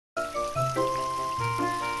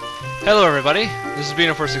Hello everybody, this is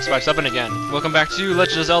Beano4657 again. Welcome back to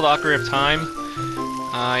Legend of Zelda Ocarina of Time.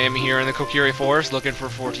 I am here in the Kokiri Forest looking for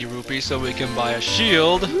 40 rupees so we can buy a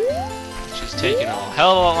shield, which is taking a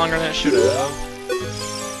hell of a lot longer than it should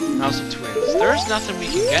have. House of Twins. There's nothing we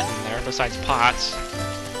can get in there besides pots.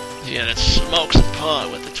 Yeah, let's smoke some pot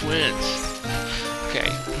with the twins. Okay,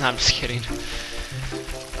 I'm just kidding.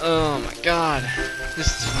 Oh my god.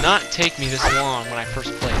 This did not take me this long when I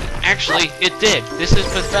first played it. Actually, it did. This is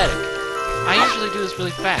pathetic. I usually do this really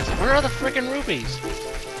fast. Where are the frickin' rupees?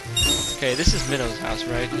 Okay, this is Minnow's house,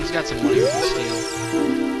 right? He's got some money we can steal.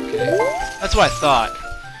 Okay, that's what I thought.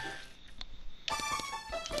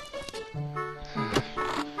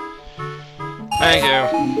 Thank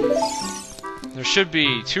you. There should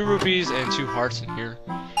be 2 rupees and 2 hearts in here.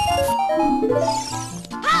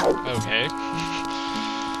 Okay.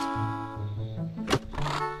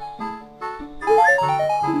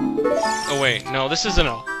 Oh wait, no, this isn't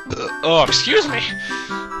a... Oh, excuse me!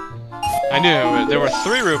 I knew there were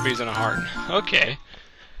 3 rupees and a heart. Okay.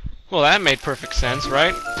 Well, that made perfect sense,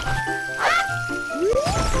 right?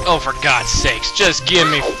 Oh, for God's sakes, just give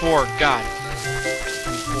me 4 goddamn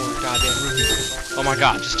rupees. Oh my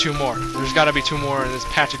god, just 2 more. There's gotta be 2 more in this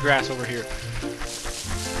patch of grass over here.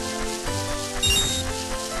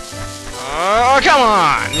 Oh, come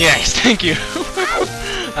on! Yes, thank you!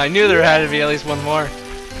 I knew there had to be at least 1 more.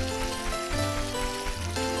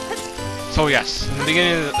 So yes, in the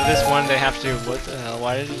beginning of this one they have to... What the hell?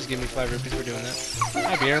 Why did you just give me 5 rupees for doing that?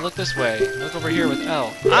 Hi, Beer, look this way. Look over here with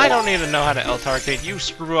L. I don't need to know how to L-target. You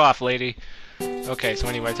screw off, lady. Okay, so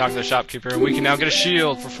anyway, talk to the shopkeeper, and we can now get a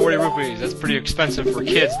shield for 40 rupees. That's pretty expensive for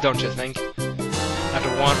kids, don't you think? Have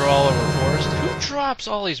to wander all over the forest. Who drops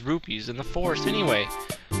all these rupees in the forest anyway?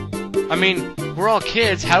 I mean, we're all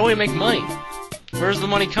kids. How do we make money? Where does the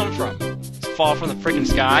money come from? Does it fall from the freaking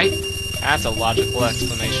sky? That's a logical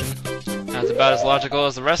explanation. That's about as logical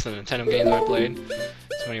as the rest of the Nintendo games I played.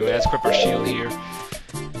 So anyway, let's equip our shield here.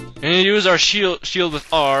 And you use our shield with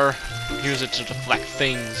R. Use it to deflect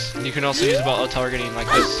things. And you can also use it while targeting like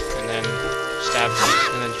this. And then stab,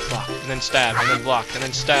 and then block, and then stab, and then block, and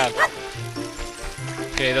then stab.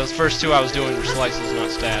 Okay, those first 2 I was doing were slices,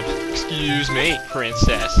 not stabs. Excuse me,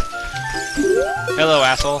 princess. Hello,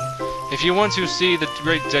 asshole. If you want to see the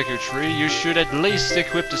Great Deku Tree, you should at least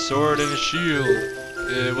equip a sword and a shield.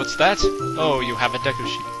 What's that? Oh, you have a Deku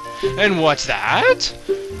Shield. And what's that?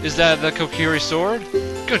 Is that the Kokiri sword?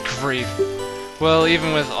 Good grief. Well,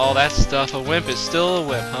 even with all that stuff, a wimp is still a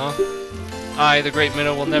wimp, huh? I, the Great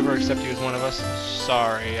Minnow, will never accept you as one of us.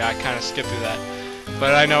 Sorry, I kinda skipped through that.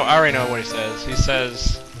 But I already know what he says. He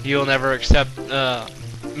says he'll never accept,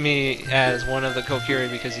 me as one of the Kokiri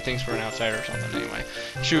because he thinks we're an outsider or something anyway.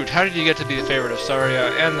 Shoot, how did you get to be the favorite of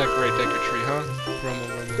Saria and the Great Deku Tree,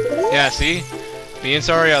 huh? Yeah, see? Me and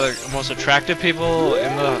Saria are the most attractive people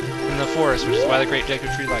in the forest, which is why the Great Deku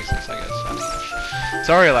Tree likes us, I guess. I don't know.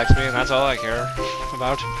 Saria likes me, and that's all I care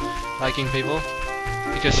about. Liking people.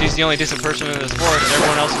 Because she's the only decent person in this forest, and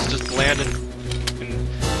everyone else is just bland and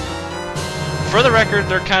for the record,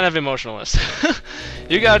 they're kind of emotionless.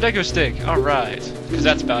 You got a Deku Stick, alright. Because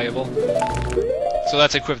that's valuable. So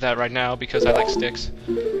let's equip that right now, because I like sticks.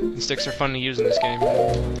 And sticks are fun to use in this game.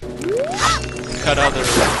 Cut other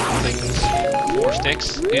things. 4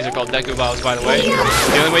 sticks. These are called Deku Balls, by the way.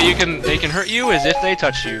 The only way they can hurt you is if they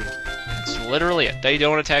touch you. That's literally it. They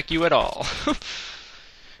don't attack you at all.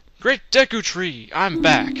 Great Deku Tree, I'm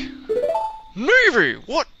back. Navy,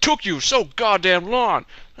 what took you so goddamn long?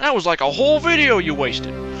 That was like a whole video you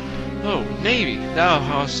wasted. Oh, Navy, thou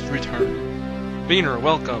hast returned. Beaner,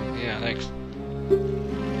 welcome. Yeah, thanks.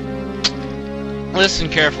 Listen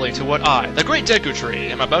carefully to what I, the Great Deku Tree,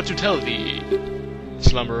 am about to tell thee.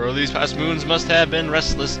 Slumberer, these past moons must have been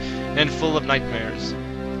restless and full of nightmares.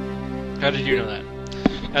 How did you know that?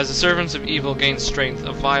 As the servants of evil gain strength,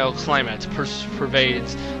 a vile climate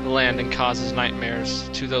pervades the land and causes nightmares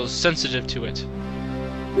to those sensitive to it.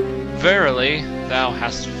 Verily, thou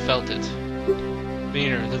hast felt it.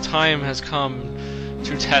 Beaner, the time has come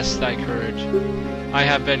to test thy courage. I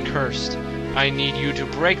have been cursed. I need you to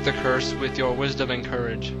break the curse with your wisdom and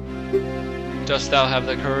courage. Dost thou have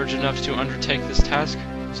the courage enough to undertake this task?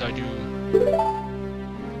 As I do.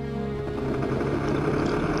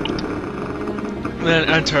 Then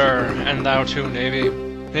enter, and thou too, Navy.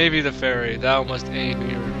 Navy the fairy, thou must aid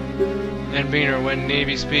Beaner. And Beaner, when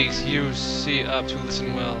Navy speaks, you see up to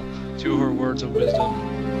listen well to her words of wisdom.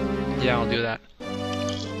 Yeah, I'll do that.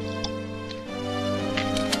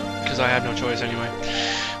 Because I have no choice anyway.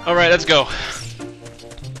 Alright, let's go.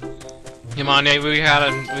 Come on, Nate, we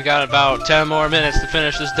got about 10 more minutes to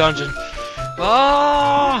finish this dungeon.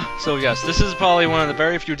 Oh, So yes, this is probably one of the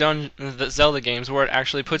very few Zelda games where it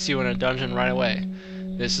actually puts you in a dungeon right away.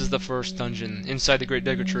 This is the first dungeon inside the Great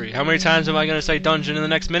Deku Tree. How many times am I going to say dungeon in the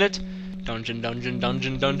next minute? Dungeon, dungeon,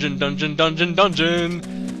 dungeon, dungeon, dungeon, dungeon, dungeon.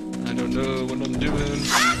 I don't know what I'm doing.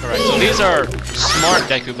 Alright, so these are smart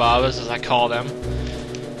Deku Babas, as I call them.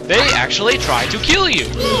 They actually try to kill you.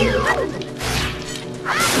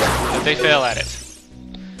 But they fail at it.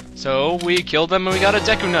 So we killed them and we got a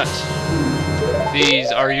Deku Nut.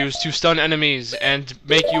 These are used to stun enemies and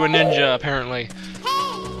make you a ninja, apparently.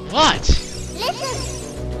 What?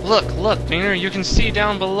 Look, Nina, you can see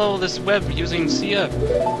down below this web using Sia.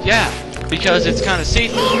 Yeah, because it's kind of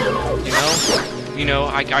see-through, you know,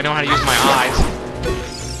 I know how to use my eyes.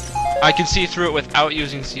 I can see through it without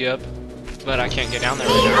using Sia, but I can't get down there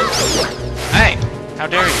right now. Hey, how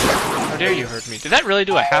dare you? How dare you hurt me? Did that really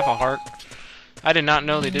do a half a heart? I did not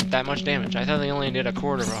know they did that much damage. I thought they only did a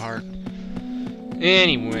quarter of a heart.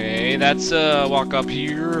 Anyway, that's walk up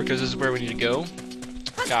here, because this is where we need to go.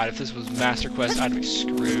 God, if this was Master Quest, I'd be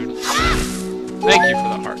screwed. Thank you for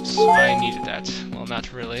the hearts. I needed that. Well,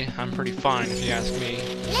 not really. I'm pretty fine, if you ask me.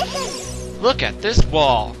 Look at this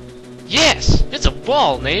wall. Yes! It's a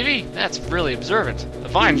wall, Navy! That's really observant. The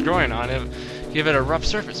vines growing on it give it a rough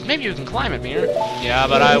surface. Maybe you can climb it, Mir. Yeah,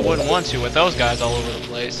 but I wouldn't want to with those guys all over the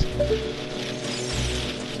place.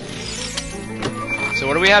 So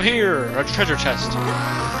what do we have here? A treasure chest.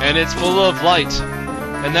 And it's full of light.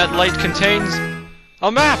 And that light contains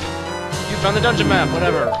a map! You found the dungeon map,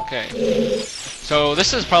 whatever. Okay. So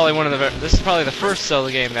this is probably the first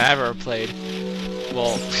Zelda game that I ever played.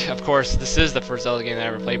 Well, of course, this is the first Zelda game that I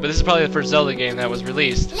ever played, but this is probably the first Zelda game that was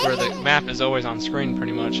released where the map is always on screen,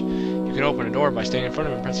 pretty much. You can open a door by standing in front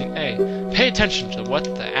of it and pressing A. Pay attention to what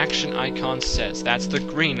the action icon says. That's the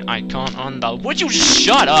green icon on the... Would you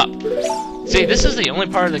shut up? See, this is the only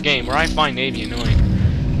part of the game where I find Navy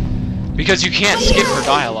annoying. Because you can't skip her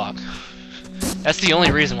dialogue. That's the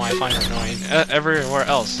only reason why I find her annoying. Everywhere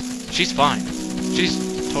else, she's fine.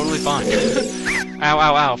 She's totally fine. Ow,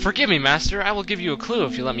 ow, ow. Forgive me, Master. I will give you a clue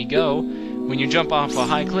if you let me go. When you jump off a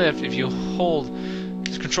high cliff, if you hold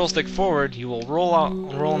the control stick forward, you will roll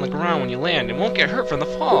on the ground when you land and won't get hurt from the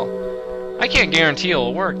fall. I can't guarantee it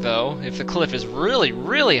will work, though, if the cliff is really,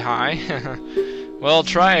 really high. Well,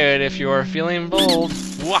 try it if you are feeling bold.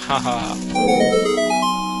 Wahaha.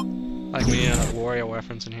 Like we need a Wario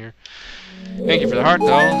reference in here. Thank you for the heart,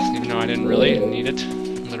 though, even though I didn't really need it,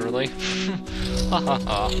 literally. Ha ha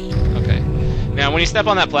ha. Okay. Now, when you step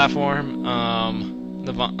on that platform,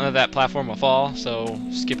 that platform will fall, so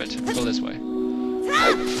skip it. Go this way.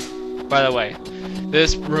 By the way,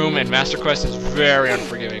 this room in Master Quest is very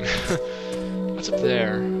unforgiving. What's up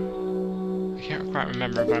there? I can't quite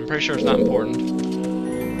remember, but I'm pretty sure it's not important.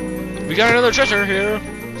 We got another treasure here,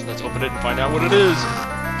 so let's open it and find out what it is.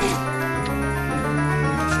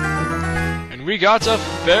 We got a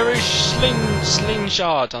fairy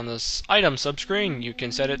slingshot on this item subscreen. You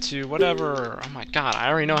can set it to whatever. Oh my god, I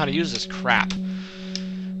already know how to use this crap.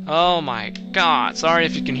 Oh my god, sorry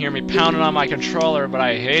if you can hear me pounding on my controller, but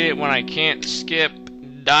I hate it when I can't skip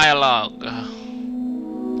dialogue.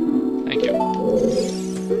 Thank you.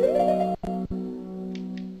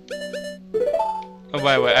 Oh,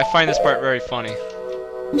 by the way, I find this part very funny.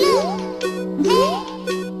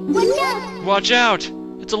 Watch out!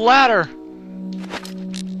 It's a ladder!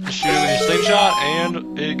 Shoot it with your slingshot,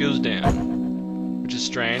 and it goes down. Which is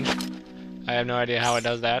strange. I have no idea how it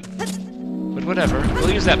does that. But whatever.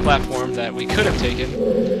 We'll use that platform that we could have taken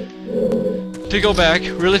to go back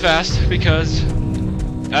really fast, because...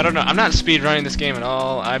 I don't know. I'm not speedrunning this game at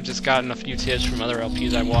all. I've just gotten a few tips from other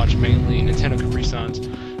LPs I watch, mainly Nintendo Capri Suns.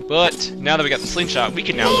 But, now that we got the slingshot, we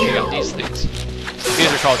can now pick out these things.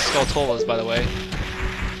 These are called Skulltulas, by the way.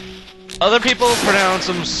 Other people pronounce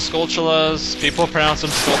them Skulltulas, people pronounce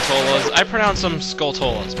them Skulltulas. I pronounce them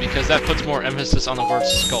Skulltulas because that puts more emphasis on the word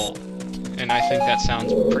skull. And I think that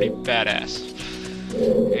sounds pretty badass.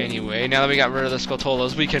 Anyway, now that we got rid of the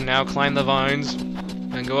Skulltulas, we can now climb the vines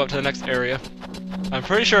and go up to the next area. I'm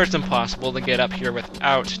pretty sure it's impossible to get up here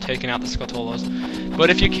without taking out the Skulltulas.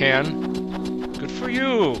 But if you can, good for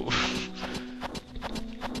you!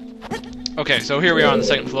 Okay, so here we are on the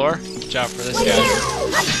second floor. Watch out for this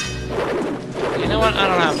guy. You know what? I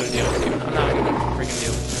don't have to deal with you. I'm not gonna freaking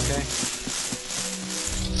deal with you, okay?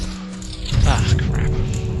 Ah, crap.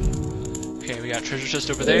 Okay, we got a treasure chest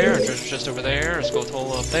over there, a treasure chest over there, a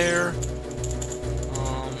Skulltula up there.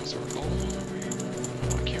 So we're going over here.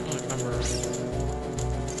 I can't really remember.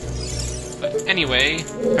 But anyway,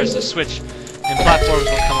 press the switch, and platforms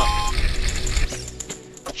will come up.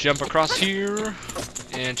 Jump across here,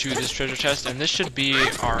 and to this treasure chest, and this should be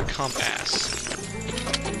our compass.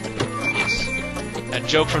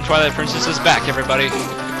 joke from Twilight Princess is back, everybody.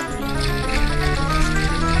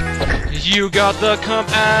 You got the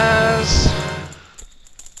compass!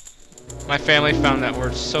 My family found that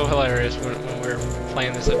word so hilarious when we were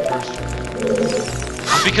playing this at first.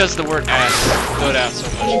 It's because the word ass stood out so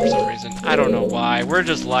much for some reason. I don't know why. We're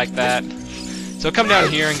just like that. So come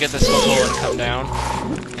down here and get this little hole and come down.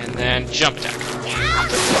 And then jump attack.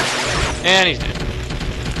 And he's dead.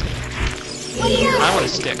 I want a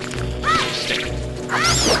stick. Stick.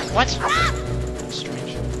 What?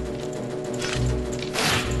 Strange.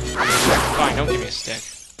 Fine, don't give me a stick.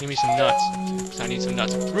 Give me some nuts. Because I need some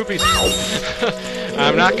nuts. Rupees!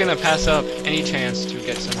 I'm not gonna pass up any chance to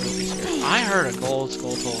get some rupees here. I heard a gold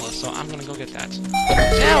Skulltula, so I'm gonna go get that.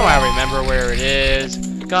 Now I remember where it is.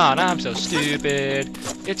 God, I'm so stupid.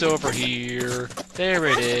 It's over here. There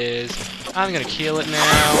it is. I'm gonna kill it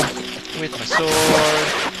now with my sword.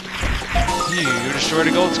 You destroyed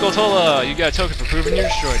a gold Skulltula. You got a token for proving you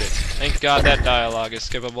destroyed it. Thank God that dialogue is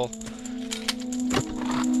skippable.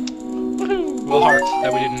 Woohoo! Well, heart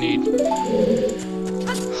that we didn't need.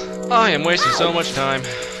 I am wasting so much time.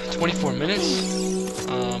 24 minutes?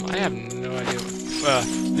 I have no idea.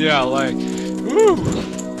 Yeah, like, woo!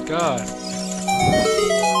 God.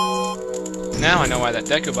 Now I know why that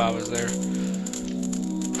Deku was there.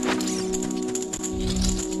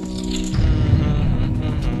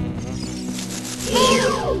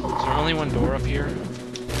 Is there only one door up here?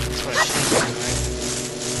 That's what I think,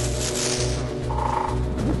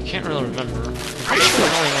 right? I can't really remember. I'm pretty sure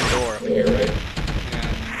there's only one door up here, right?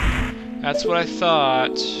 Yeah. That's what I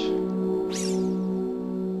thought.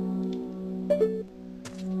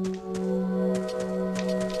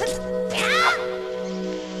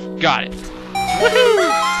 Got it.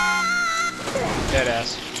 Woohoo!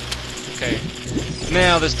 Deadass. Okay.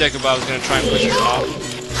 Now this Deku is gonna try and push us off.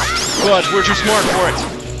 But we're too smart for it.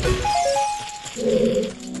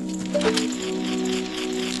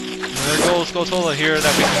 Another gold Skulltula here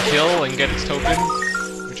that we can kill and get its token,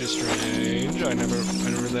 which is strange. I don't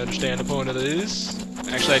really understand the point of this.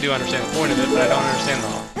 Actually, I do understand the point of it, but I don't understand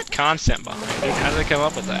the concept behind it. How did they come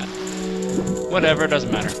up with that? Whatever, it doesn't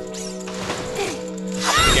matter.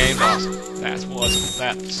 The game's awesome.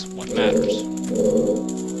 That's what matters.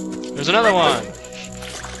 There's another one.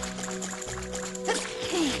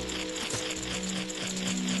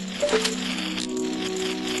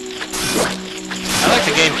 I like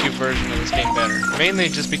the GameCube version of this game better, mainly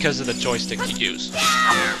just because of the joystick you use. The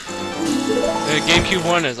GameCube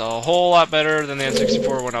one is a whole lot better than the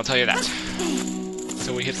N64 one, I'll tell you that.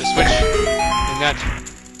 So we hit the switch, and that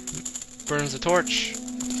burns the torch,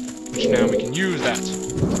 which now we can use that.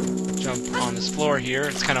 Jump on this floor here.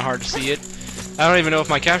 It's kind of hard to see it. I don't even know if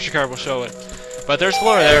my capture card will show it. But there's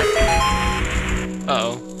floor there.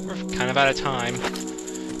 Uh-oh. We're kind of out of time.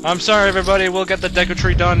 I'm sorry, everybody. We'll get the Deku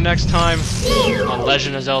Tree done next time on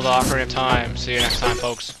Legend of Zelda Ocarina of Time. See you next time,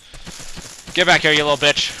 folks. Get back here, you little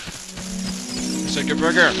bitch. Sick your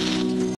burger.